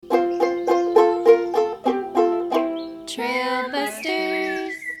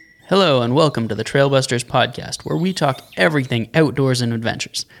Hello and welcome to the Trailbusters podcast, where we talk everything outdoors and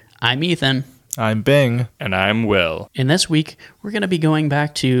adventures. I'm Ethan. I'm Bing. And I'm Will. And this week, we're going to be going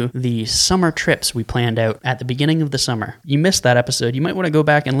back to the summer trips we planned out at the beginning of the summer. You missed that episode. You might want to go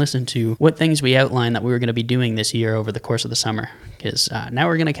back and listen to what things we outlined that we were going to be doing this year over the course of the summer. Because now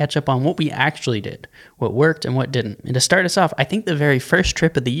we're going to catch up on what we actually did, what worked and what didn't. And to start us off, I think the very first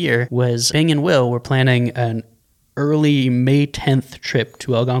trip of the year was Bing and Will were planning an early May 10th trip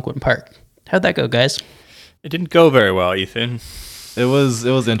to Algonquin Park. How'd that go, guys? It didn't go very well, Ethan. It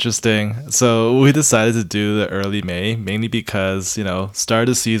was interesting. So we decided to do the early May, mainly because, start of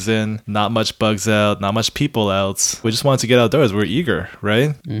the season, not much bugs out, not much people out. We just wanted to get outdoors. We're eager,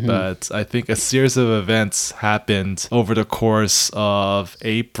 right? Mm-hmm. But I think a series of events happened over the course of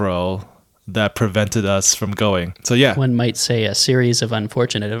April that prevented us from going. So yeah. One might say a series of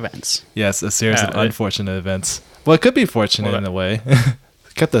unfortunate events. Yes, a series of unfortunate events. Well, it could be fortunate in a way.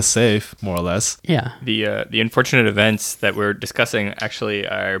 Kept us safe, more or less. Yeah. The unfortunate events that we're discussing actually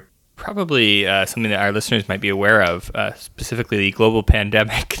are probably something that our listeners might be aware of, specifically the global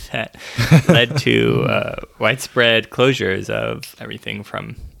pandemic that led to widespread closures of everything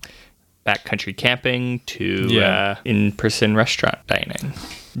from backcountry camping to in-person restaurant dining.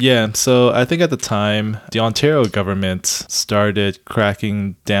 Yeah, so I think at the time, the Ontario government started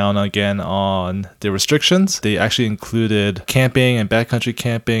cracking down again on the restrictions. They actually included camping and backcountry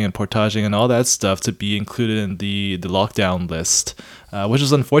camping and portaging and all that stuff to be included in the lockdown list, which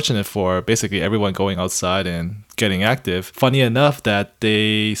is unfortunate for basically everyone going outside and getting active. Funny enough that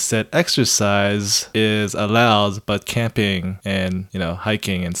they said exercise is allowed, but camping and,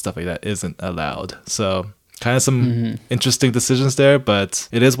 hiking and stuff like that isn't allowed. So kind of some interesting decisions there, but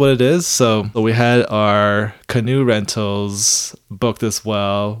it is what it is. So we had our canoe rentals booked as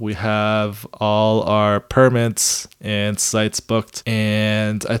well. We have all our permits and sites booked.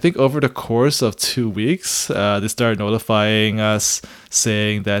 And I think over the course of 2 weeks, they started notifying us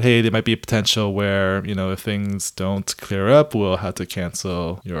saying that, hey, there might be a potential where, if things don't clear up, we'll have to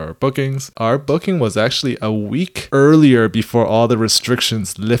cancel your bookings. Our booking was actually a week earlier before all the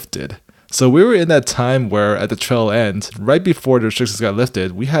restrictions lifted. So we were in that time where at the trail end, right before the restrictions got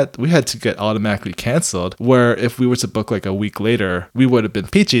lifted, we had to get automatically canceled, where if we were to book like a week later, we would have been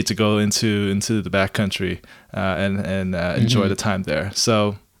peachy to go into the backcountry and enjoy the time there.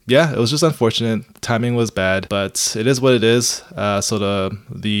 So yeah, it was just unfortunate. Timing was bad, but it is what it is. So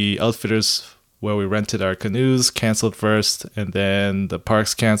the outfitters where we rented our canoes canceled first, and then the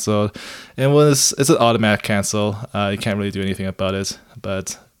parks canceled. And it's an automatic cancel. You can't really do anything about it,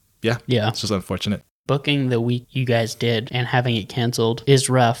 but yeah, it's just unfortunate. Booking the week you guys did and having it canceled is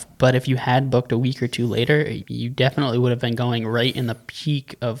rough, but if you had booked a week or two later, you definitely would have been going right in the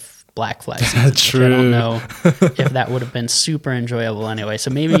peak of Black Flag season. True. I don't know if that would have been super enjoyable anyway. So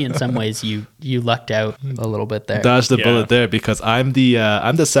maybe in some ways you lucked out a little bit there. Dodged the bullet there, because I'm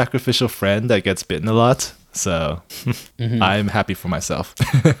the sacrificial friend that gets bitten a lot. So I'm happy for myself.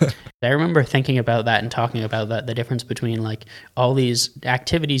 I remember thinking about that and talking about that, the difference between like all these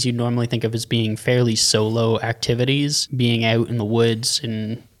activities you normally think of as being fairly solo activities, being out in the woods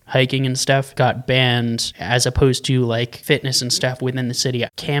and hiking and stuff, got banned, as opposed to like fitness and stuff within the city.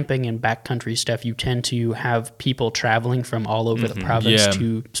 Camping and backcountry stuff, you tend to have people traveling from all over the province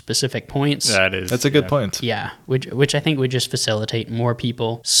to specific points. That's a good point. Yeah, which I think would just facilitate more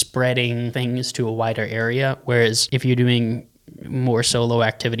people spreading things to a wider area, whereas if you're doing more solo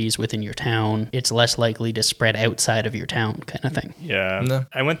activities within your town, it's less likely to spread outside of your town, kind of thing. Yeah. No.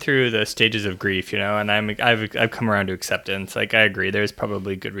 I went through the stages of grief, and I've come around to acceptance. Like, I agree, there's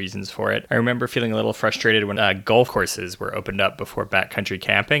probably good reasons for it. I remember feeling a little frustrated when golf courses were opened up before backcountry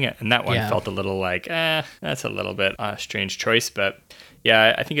camping, and that one felt a little like, that's a little bit a strange choice, but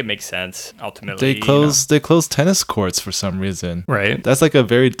yeah, I think it makes sense, ultimately. They closed tennis courts for some reason. Right. That's like a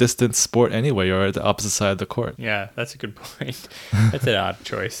very distant sport anyway, or at the opposite side of the court. Yeah, that's a good point. That's an odd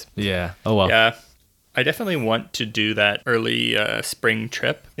choice. Yeah. Oh, well. Yeah. I definitely want to do that early spring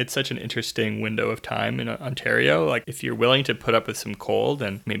trip. It's such an interesting window of time in Ontario. Like, if you're willing to put up with some cold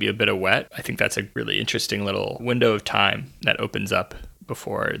and maybe a bit of wet, I think that's a really interesting little window of time that opens up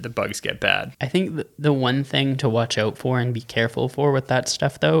before the bugs get bad. I think the one thing to watch out for and be careful for with that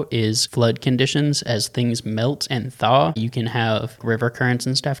stuff, though, is flood conditions. As things melt and thaw, you can have river currents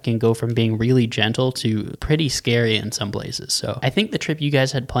and stuff can go from being really gentle to pretty scary in some places. So I think the trip you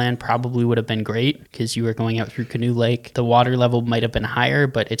guys had planned probably would have been great because you were going out through Canoe Lake. The water level might have been higher,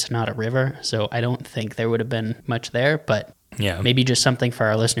 but it's not a river, so I don't think there would have been much there. But Yeah. Maybe just something for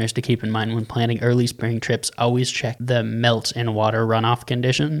our listeners to keep in mind when planning early spring trips. Always check the melt and water runoff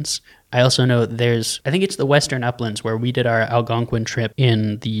conditions. I also know I think it's the Western Uplands where we did our Algonquin trip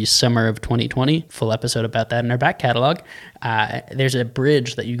in the summer of 2020. Full episode about that in our back catalog. There's a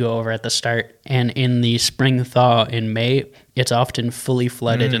bridge that you go over at the start, and in the spring thaw in May, it's often fully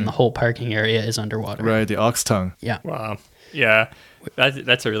flooded and the whole parking area is underwater. Right, the Ox Tongue. Yeah. Wow. Yeah.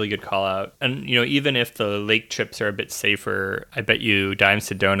 That's a really good call out. And, even if the lake trips are a bit safer, I bet you dimes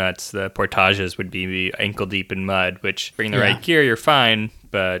to donuts, the portages would be ankle deep in mud, which bring the right gear, you're fine,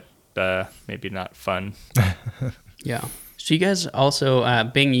 but maybe not fun. Yeah. So you guys also,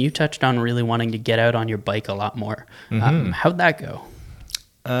 Bing, you touched on really wanting to get out on your bike a lot more. How'd that go?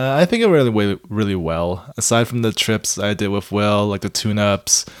 I think it went really well. Aside from the trips I did with Will, like the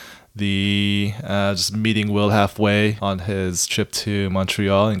tune-ups, the just meeting Will halfway on his trip to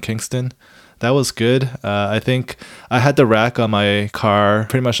Montreal and Kingston. That was good. I think I had the rack on my car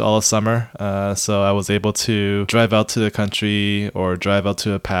pretty much all summer, so I was able to drive out to the country or drive out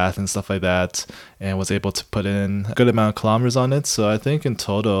to a path and stuff like that, and was able to put in a good amount of kilometers on it. So I think in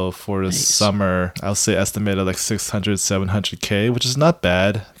total for the summer, I'll say estimated like 600, 700K, which is not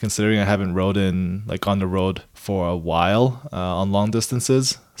bad considering I haven't rode on the road for a while on long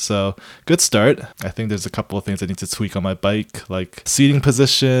distances. So good start. I think there's a couple of things I need to tweak on my bike, like seating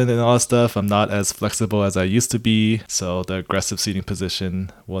position and all that stuff. I'm not as flexible as I used to be, so the aggressive seating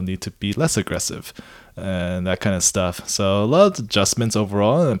position will need to be less aggressive and that kind of stuff. So a lot of adjustments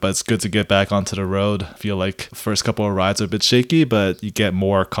overall, but it's good to get back onto the road. I feel like the first couple of rides are a bit shaky, but you get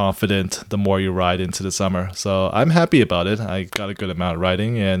more confident the more you ride into the summer. So I'm happy about it. I got a good amount of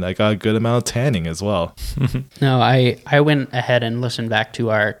riding and I got a good amount of tanning as well. No, I went ahead and listened back to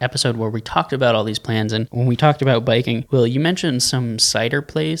our episode where we talked about all these plans, and when we talked about biking, Will, you mentioned some cider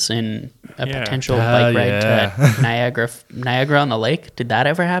place and a potential bike ride to Niagara on the Lake. Did that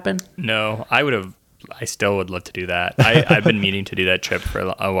ever happen? No, I still would love to do that. I've been meaning to do that trip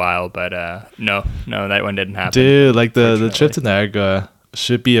for a while, but no, that one didn't happen. Dude, like the trip to Niagara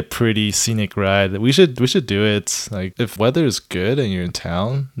should be a pretty scenic ride. We should do it. Like if weather is good and you're in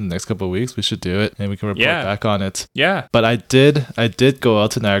town in the next couple of weeks, we should do it and we can report back on it. Yeah. But I did go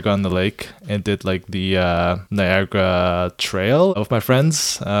out to Niagara on the Lake and did like the Niagara Trail with my friends.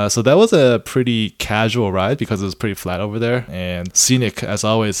 So that was a pretty casual ride because it was pretty flat over there and scenic as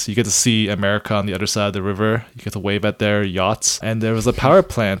always. You get to see America on the other side of the river. You get to wave at their yachts, and there was a power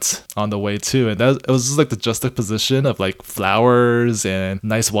plant on the way too. And it was just like the juxtaposition of like flowers and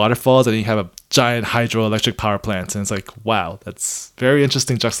nice waterfalls, and you have a giant hydroelectric power plant, and it's like, wow, that's very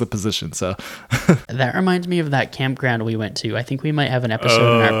interesting juxtaposition. So that reminds me of that campground we went to. I think we might have an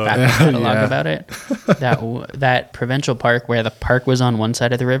episode in our back catalog about it. That provincial park where the park was on one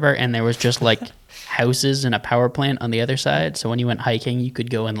side of the river and there was just like houses and a power plant on the other side. So when you went hiking, you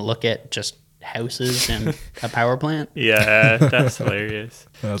could go and look at just houses and a power plant. Yeah, that's hilarious.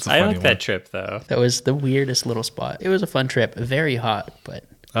 I like one. that trip though. That was the weirdest little spot. It was a fun trip, very hot, but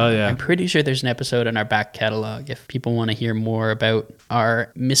I'm pretty sure there's an episode in our back catalog if people want to hear more about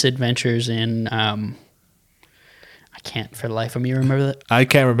our misadventures in I can't for the life of me remember that. I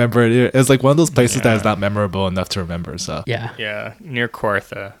can't remember it either. It's like one of those places that is not memorable enough to remember. So yeah, near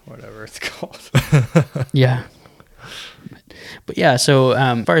Kawartha, whatever it's called. Yeah. But yeah, so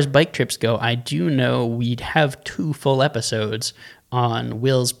as far as bike trips go, I do know we'd have 2 full episodes on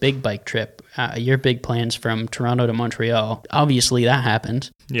Will's big bike trip, your big plans from Toronto to Montreal. Obviously, that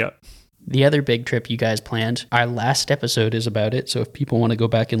happened. Yep. The other big trip you guys planned, our last episode is about it. So if people want to go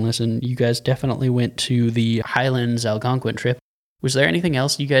back and listen, you guys definitely went to the Highlands Algonquin trip. Was there anything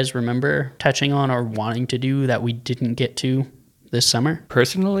else you guys remember touching on or wanting to do that we didn't get to this summer?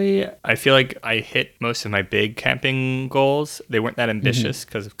 Personally, I feel like I hit most of my big camping goals. They weren't that ambitious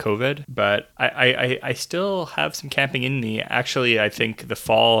because of COVID, but I still have some camping in me. Actually, I think the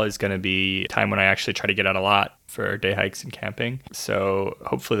fall is going to be a time when I actually try to get out a lot for day hikes and camping. So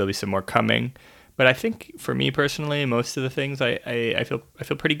hopefully there'll be some more coming. But I think for me personally, most of the things I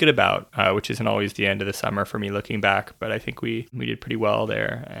feel pretty good about, which isn't always the end of the summer for me looking back. But I think we did pretty well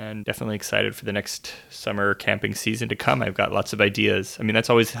there, and definitely excited for the next summer camping season to come. I've got lots of ideas. I mean, that's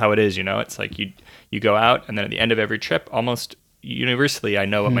always how it is, you know. It's like you go out, and then at the end of every trip, almost universally, I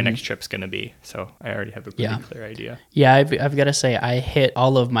know what my next trip's going to be. So I already have a pretty clear idea. Yeah, I've got to say, I hit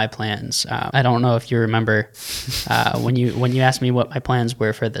all of my plans. I don't know if you remember when you asked me what my plans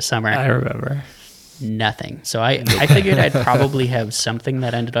were for the summer. I remember. Nothing. So I figured I'd probably have something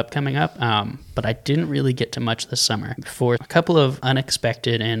that ended up coming up, but I didn't really get to much this summer for a couple of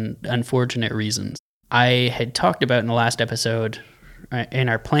unexpected and unfortunate reasons. I had talked about in the last episode in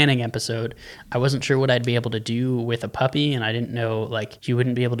our planning episode, I wasn't sure what I'd be able to do with a puppy, and I didn't know, like, he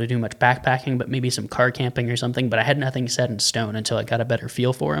wouldn't be able to do much backpacking, but maybe some car camping or something. But I had nothing set in stone until I got a better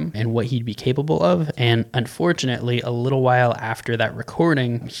feel for him and what he'd be capable of. And unfortunately, a little while after that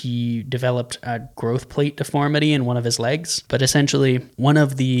recording, he developed a growth plate deformity in one of his legs. But essentially, one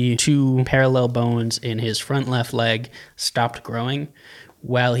of the two parallel bones in his front left leg stopped growing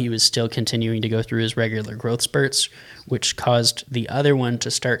while he was still continuing to go through his regular growth spurts, which caused the other one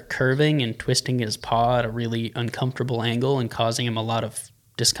to start curving and twisting his paw at a really uncomfortable angle and causing him a lot of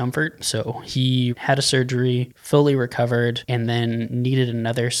discomfort. So he had a surgery, fully recovered, and then needed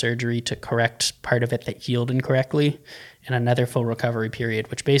another surgery to correct part of it that healed incorrectly, and another full recovery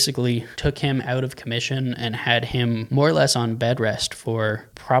period, which basically took him out of commission and had him more or less on bed rest for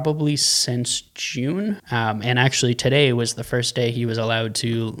probably since June. And actually today was the first day he was allowed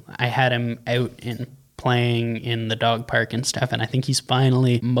to, I had him out and playing in the dog park and stuff, and I think he's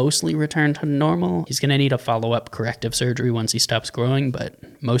finally mostly returned to normal. He's going to need a follow-up corrective surgery once he stops growing, but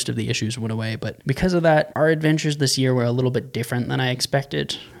most of the issues went away. But because of that, our adventures this year were a little bit different than I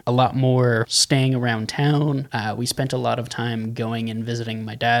expected. A lot more staying around town. We spent a lot of time going and visiting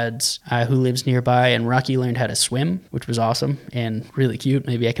my dad's, who lives nearby, and Rocky learned how to swim, which was awesome and really cute.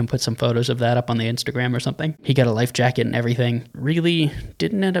 Maybe I can put some photos of that up on the Instagram or something. He got a life jacket and everything. Really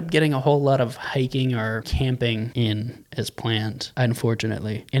didn't end up getting a whole lot of hiking or camping in as planned,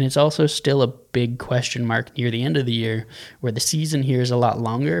 unfortunately. And it's also still a big question mark near the end of the year, where the season here is a lot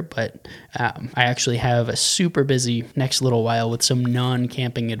longer, but I actually have a super busy next little while with some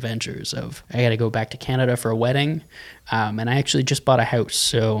non-camping adventures of, I got to go back to Canada for a wedding, and I actually just bought a house,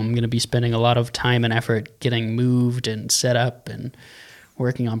 so I'm going to be spending a lot of time and effort getting moved and set up and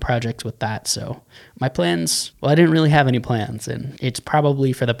working on projects with that. So my plans, well, I didn't really have any plans, and it's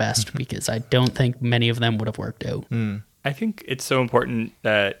probably for the best because I don't think many of them would have worked out. I think it's so important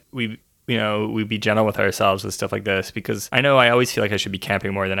that we be gentle with ourselves with stuff like this, because I know I always feel like I should be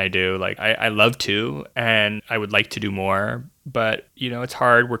camping more than I do. Like I love to, and I would like to do more, but it's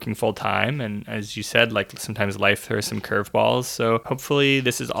hard working full time. And as you said, like sometimes life throws some curveballs. So hopefully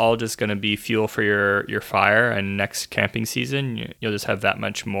this is all just going to be fuel for your fire, and next camping season, you'll just have that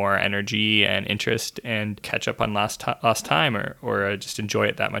much more energy and interest and catch up on lost time, or just enjoy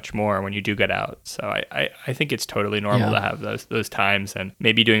it that much more when you do get out. So I think it's totally normal to have those times, and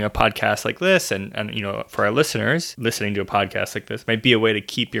maybe doing a podcast like this and for our listeners, listening to a podcast like this might be a way to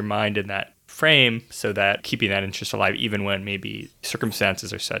keep your mind in that frame, so that keeping that interest alive even when maybe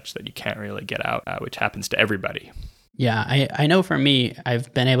circumstances are such that you can't really get out, which happens to everybody. Yeah, I know for me,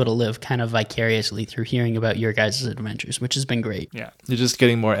 I've been able to live kind of vicariously through hearing about your guys' adventures, which has been great. Yeah. You're just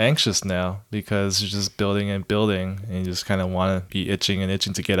getting more anxious now because you're just building and building, and you just kind of want to be itching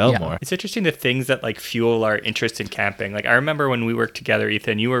to get out more. It's interesting the things that like fuel our interest in camping. Like I remember when we worked together,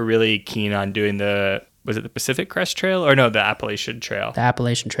 Ethan, you were really keen on doing was it the Pacific Crest Trail? Or no, the Appalachian Trail. The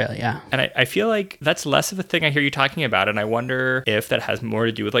Appalachian Trail, yeah. And I feel like that's less of a thing I hear you talking about. And I wonder if that has more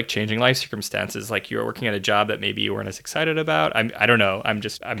to do with like changing life circumstances. Like you're working at a job that maybe you weren't as excited about. I don't know. I'm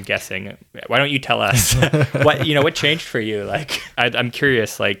guessing. Why don't you tell us what changed for you? Like, I'm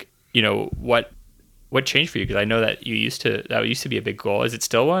curious, like, what changed for you? Because I know that that used to be a big goal. Is it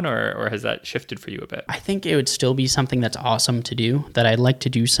still one, or has that shifted for you a bit? I think it would still be something that's awesome to do, that I'd like to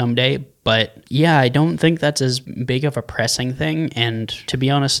do someday. But yeah, I don't think that's as big of a pressing thing. And to be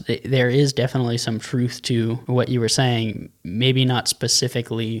honest, there is definitely some truth to what you were saying. Maybe not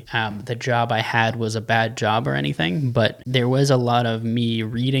specifically the job I had was a bad job or anything, but there was a lot of me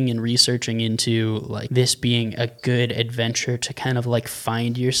reading and researching into like this being a good adventure to kind of like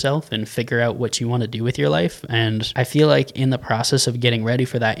find yourself and figure out what you want to do with your life. And I feel like in the process of getting ready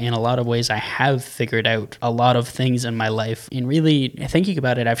for that, in a lot of ways, I have figured out a lot of things in my life. And really thinking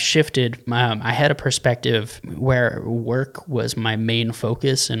about it, I've shifted. I had a perspective where work was my main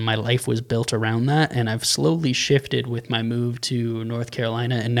focus and my life was built around that. And I've slowly shifted with my move to North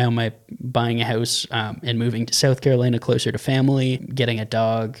Carolina, and now my buying a house and moving to South Carolina closer to family, getting a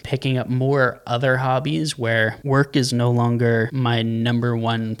dog, picking up more other hobbies where work is no longer my number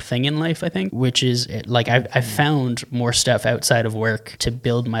one thing in life, I think, which is like I've found more stuff outside of work to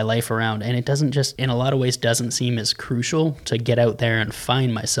build my life around. And it doesn't just, in a lot of ways, doesn't seem as crucial to get out there and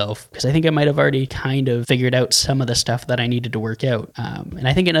find myself, because I think I might have already kind of figured out some of the stuff that I needed to work out. And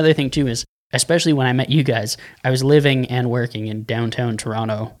I think another thing too is, especially when I met you guys, I was living and working in downtown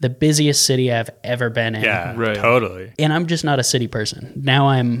Toronto, the busiest city I've ever been in. Yeah, right. Totally. And I'm just not a city person. Now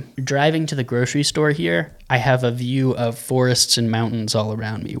I'm driving to the grocery store here. I have a view of forests and mountains all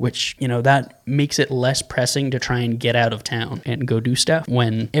around me, which, that makes it less pressing to try and get out of town and go do stuff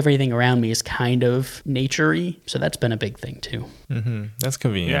when everything around me is kind of nature-y. So that's been a big thing too. That's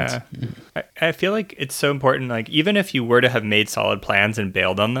convenient. Yeah. I feel like it's so important, like, even if you were to have made solid plans and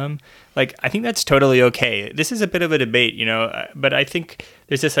bailed on them, like, I think that's totally okay. This is a bit of a debate, but I think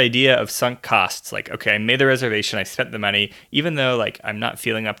there's this idea of sunk costs. Like, okay, I made the reservation, I spent the money, even though, like, I'm not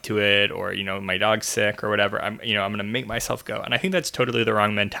feeling up to it, or, my dog's sick or whatever, I'm going to make myself go. And I think that's totally the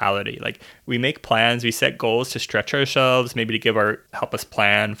wrong mentality. Like, we make plans, we set goals to stretch ourselves, maybe to help us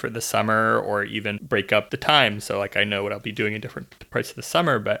plan for the summer, or even break up the time. So, like, I know what I'll be doing in different parts of the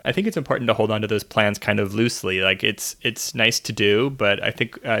summer, but I think it's important to hold on to those plans kind of loosely. Like, it's nice to do, but I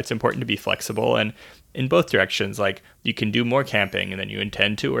think it's important to be flexible and in both directions. Like, you can do more camping than you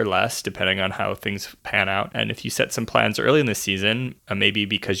intend to, or less, depending on how things pan out. And if you set some plans early in the season, maybe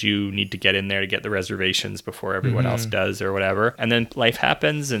because you need to get in there to get the reservations before everyone else does or whatever, and then life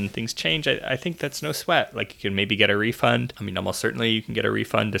happens and things change, I think that's no sweat. Like, you can maybe get a refund. I mean, almost certainly you can get a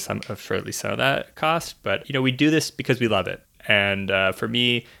refund for at least some of that cost, but we do this because we love it. And for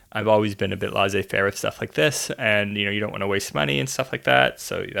me, I've always been a bit laissez-faire with stuff like this, and you don't want to waste money and stuff like that,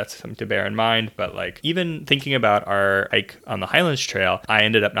 so that's something to bear in mind. But like, even thinking about our hike on the Highlands Trail, I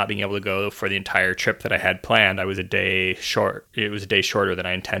ended up not being able to go for the entire trip that I had planned. I was a day short. It was a day shorter than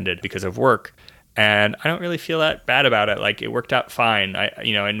I intended because of work. And I don't really feel that bad about it. Like, it worked out fine.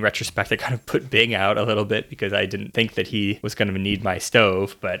 In retrospect, I kind of put Bing out a little bit because I didn't think that he was going to need my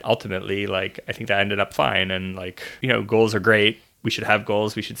stove. But ultimately, like, I think that ended up fine. And like, goals are great. We should have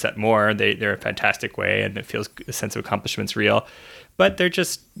goals. We should set more. They're a fantastic way, and it feels a sense of accomplishment's real. But they're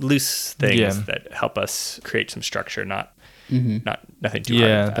just loose things that help us create some structure, not nothing too hard.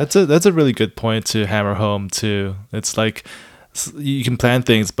 Yeah, that's a really good point to hammer home too. It's like, you can plan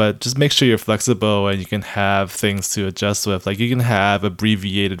things, but just make sure you're flexible and you can have things to adjust with. Like, you can have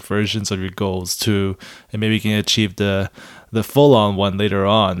abbreviated versions of your goals too, and maybe you can achieve the full-on one later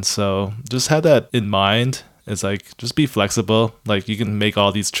on. So just have that in mind. It's like, just be flexible. Like, you can make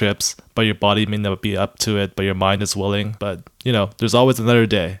all these trips, but your body may not be up to it, but your mind is willing. But there's always another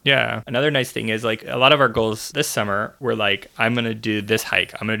day. Yeah. Another nice thing is, like, a lot of our goals this summer were like, I'm going to do this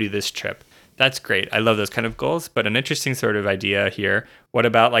hike, I'm going to do this trip. That's great. I love those kind of goals. But an interesting sort of idea here, what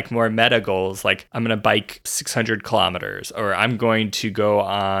about like more meta goals? Like, I'm going to bike 600 kilometers, or I'm going to go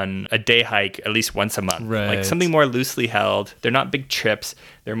on a day hike at least once a month. Right. Like, something more loosely held. They're not big trips.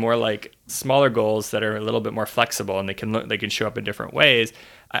 They're more like smaller goals that are a little bit more flexible, and they can show up in different ways.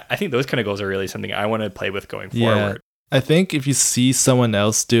 I think those kind of goals are really something I want to play with going forward. I think if you see someone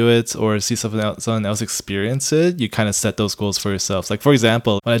else do it, or see someone else experience it, you kind of set those goals for yourself. Like, for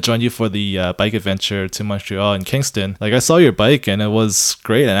example, when I joined you for the bike adventure to Montreal and Kingston, like, I saw your bike and it was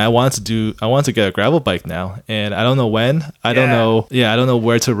great, and I wanted to get a gravel bike now, and I don't know when, I don't know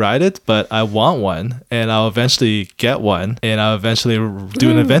where to ride it, but I want one, and I'll eventually get one, and I'll eventually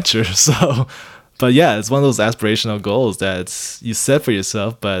do an adventure. So. But yeah, it's one of those aspirational goals that you set for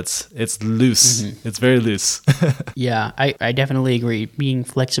yourself, but it's loose. It's very loose. Yeah, I definitely agree. Being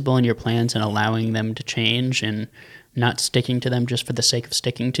flexible in your plans and allowing them to change and not sticking to them just for the sake of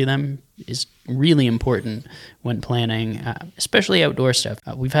sticking to them is really important when planning, especially outdoor stuff.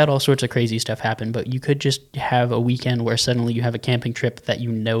 We've had all sorts of crazy stuff happen, but you could just have a weekend where suddenly you have a camping trip that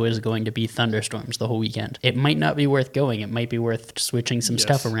is going to be thunderstorms the whole weekend. It might not be worth going. It might be worth switching some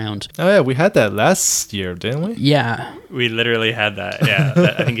stuff around. Oh yeah, we had that last year, didn't we? Yeah. We literally had that. Yeah.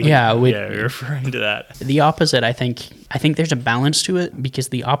 I think you're referring to that. The opposite, I think there's a balance to it, because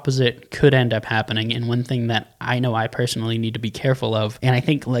the opposite could end up happening. And one thing that I know I personally need to be careful of, and I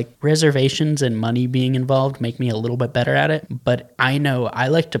think like reservations and money being involved make me a little bit better at it, but I know I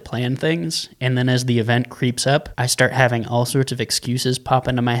like to plan things, and then as the event creeps up, I start having all sorts of excuses pop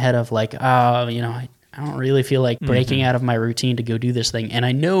into my head of like, I don't really feel like breaking out of my routine to go do this thing. And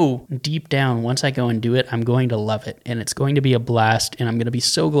I know deep down, once I go and do it, I'm going to love it. And it's going to be a blast. And I'm going to be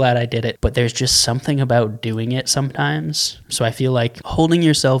so glad I did it. But there's just something about doing it sometimes. So I feel like holding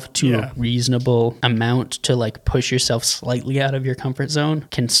yourself to a reasonable amount to like push yourself slightly out of your comfort zone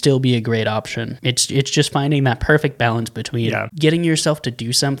can still be a great option. It's just finding that perfect balance between getting yourself to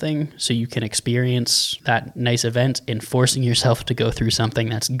do something so you can experience that nice event, and forcing yourself to go through something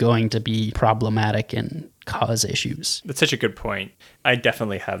that's going to be problematic and cause issues. That's such a good point. I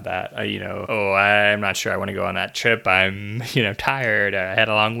definitely have that. I'm not sure I want to go on that trip. I'm, tired. I had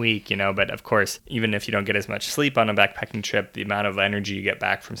a long week, but of course, even if you don't get as much sleep on a backpacking trip, the amount of energy you get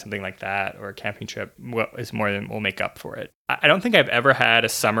back from something like that or a camping trip is more than will make up for it. I don't think I've ever had a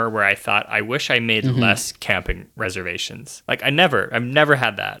summer where I thought, I wish I made less camping reservations. Like I've never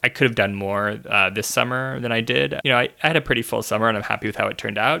had that. I could have done more this summer than I did. I had a pretty full summer and I'm happy with how it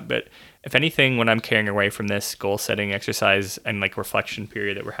turned out, but if anything, what I'm carrying away from this goal setting exercise and like reflection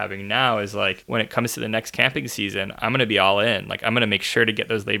period that we're having now is like when it comes to the next camping season, I'm going to be all in. Like I'm going to make sure to get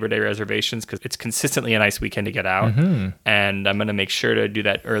those Labor Day reservations because it's consistently a nice weekend to get out. And I'm going to make sure to do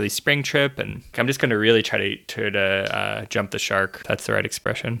that early spring trip. And I'm just going to really try to jump the shark. That's the right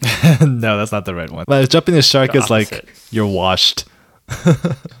expression. No, that's not the right one. But jumping the shark is like you're washed.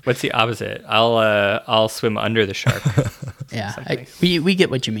 What's the opposite? I'll swim under the shark. Yeah, we get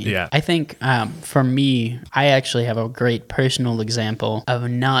what you mean. Yeah. I think for me, I actually have a great personal example of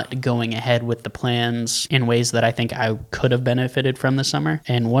not going ahead with the plans in ways that I think I could have benefited from this summer.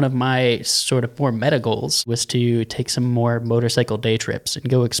 And one of my sort of more meta goals was to take some more motorcycle day trips and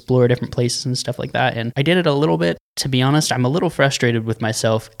go explore different places and stuff like that. And I did it a little bit. To be honest, I'm a little frustrated with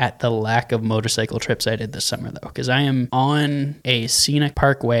myself at the lack of motorcycle trips I did this summer, though, because I am on a scenic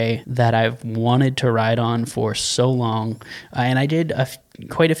parkway that I've wanted to ride on for so long. And I did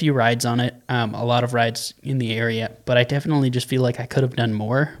quite a few rides on it, a lot of rides in the area, but I definitely just feel like I could have done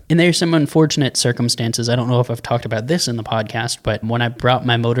more. And there's some unfortunate circumstances. I don't know if I've talked about this in the podcast, but when I brought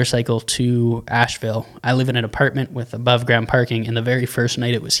my motorcycle to Asheville, I live in an apartment with above ground parking, and the very first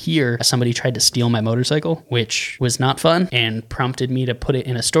night it was here, somebody tried to steal my motorcycle, which was not fun and prompted me to put it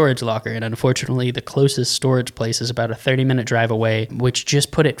in a storage locker. And unfortunately, the closest storage place is about a 30-minute drive away, which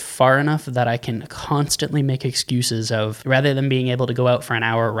just put it far enough that I can constantly make excuses of, rather than being able to go out for an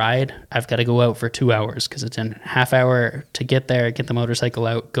hour ride, I've got to go out for 2 hours because it's a half hour to get there, get the motorcycle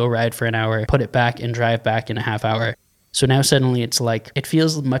out, go ride for an hour, put it back and drive back in a half hour. So now suddenly it's like, it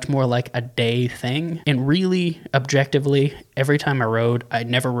feels much more like a day thing. And really, objectively, every time I rode, I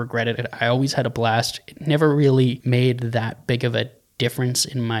never regretted it. I always had a blast. It never really made that big of a difference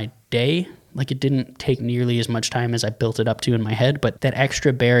in my day. Like it didn't take nearly as much time as I built it up to in my head, but that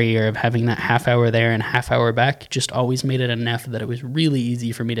extra barrier of having that half hour there and half hour back just always made it enough that it was really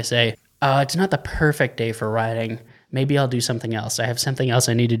easy for me to say, it's not the perfect day for riding. Maybe I'll do something else. I have something else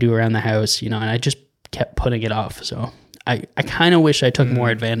I need to do around the house, and I just kept putting it off. So I kind of wish I took more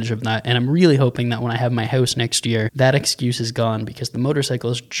advantage of that. And I'm really hoping that when I have my house next year, that excuse is gone because the motorcycle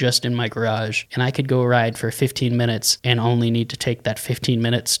is just in my garage and I could go ride for 15 minutes and only need to take that 15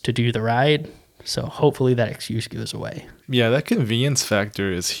 minutes to do the ride. So hopefully that excuse goes away. Yeah, that convenience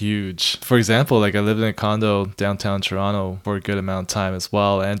factor is huge. For example, like I lived in a condo downtown Toronto for a good amount of time as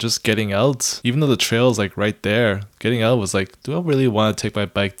well. And just getting out, even though the trail is like right there, getting out was like, do I really want to take my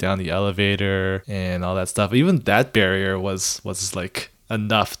bike down the elevator and all that stuff? Even that barrier was like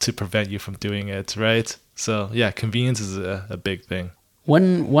enough to prevent you from doing it, right? So yeah, convenience is a big thing.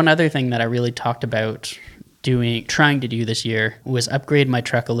 One other thing that I really talked about trying to do this year was upgrade my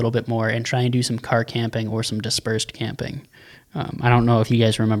truck a little bit more and try and do some car camping or some dispersed camping. I don't know if you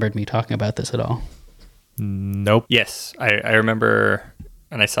guys remembered me talking about this at all. Nope. Yes, I remember,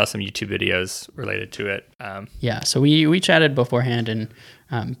 and I saw some YouTube videos related to it. Yeah, so we chatted beforehand,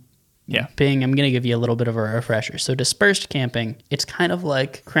 and Bing, I'm going to give you a little bit of a refresher. So dispersed camping, it's kind of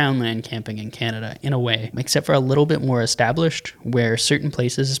like Crown Land camping in Canada in a way, except for a little bit more established, where certain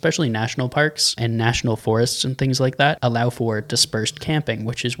places, especially national parks and national forests and things like that, allow for dispersed camping,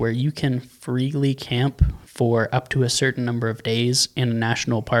 which is where you can freely camp for up to a certain number of days in a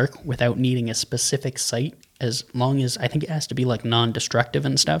national park without needing a specific site, as long as I think it has to be like non-destructive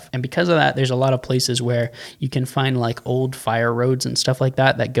and stuff. And because of that, there's a lot of places where you can find like old fire roads and stuff like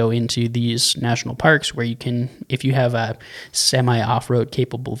that go into these national parks where you can, if you have a semi-off-road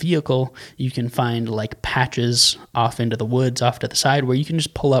capable vehicle, you can find like patches off into the woods, off to the side, where you can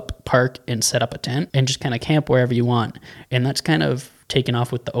just pull up, park, and set up a tent and just kind of camp wherever you want. And that's kind of taken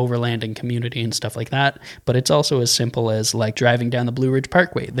off with the overlanding community and stuff like that. But it's also as simple as like driving down the Blue Ridge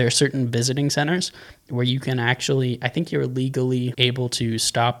Parkway. There are certain visiting centers where you can actually, I think you're legally able to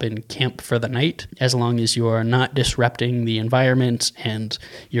stop and camp for the night as long as you're not disrupting the environment and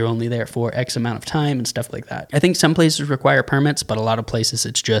you're only there for X amount of time and stuff like that. I think some places require permits, but a lot of places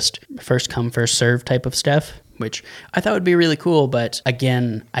it's just first come, first serve type of stuff, which I thought would be really cool. But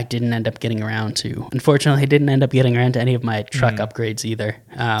again, I didn't end up getting around to. Unfortunately, I didn't end up getting around to any of my truck upgrades either.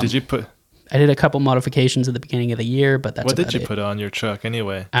 Did you put... I did a couple modifications at the beginning of the year, but that's what did you put on your truck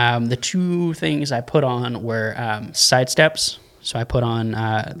anyway? The two things I put on were side steps So I put on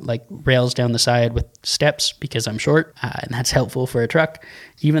like rails down the side with steps because I'm short, and that's helpful for a truck,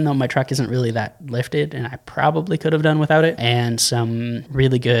 even though my truck isn't really that lifted, and I probably could have done without it, and some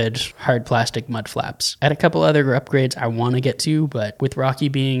really good hard plastic mud flaps. I had a couple other upgrades I want to get to, but with Rocky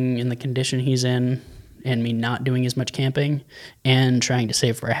being in the condition he's in, and me not doing as much camping and trying to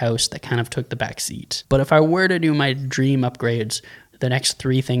save for a house, that kind of took the back seat. But if I were to do my dream upgrades, the next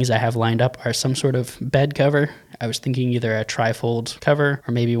 3 things I have lined up are some sort of bed cover. I was thinking either a trifold cover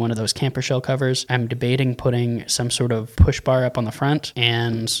or maybe one of those camper shell covers. I'm debating putting some sort of push bar up on the front,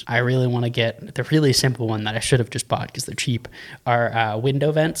 and I really want to get the really simple one that I should have just bought because they're cheap, are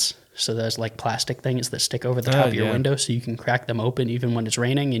window vents. So there's like plastic things that stick over the top of your window so you can crack them open even when it's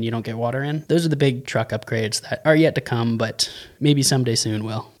raining and you don't get water in. Those are the big truck upgrades that are yet to come, but maybe someday soon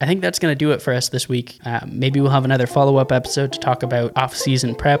will. I think that's going to do it for us this week. Maybe we'll have another follow-up episode to talk about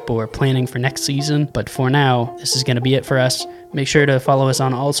off-season prep or planning for next season. But for now, this is going to be it for us. Make sure to follow us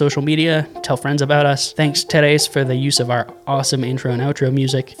on all social media. Tell friends about us. Thanks, Therese, for the use of our awesome intro and outro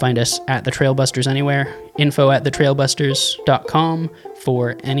music. Find us at The Trailbusters anywhere. info@thetrailbusters.com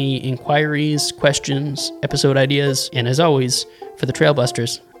for any inquiries, questions, episode ideas. And as always, for The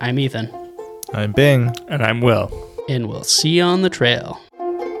Trailbusters, I'm Ethan. I'm Bing. And I'm Will. And we'll see you on the trail.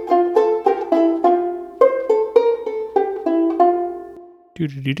 Do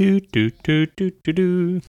do do do do do do do.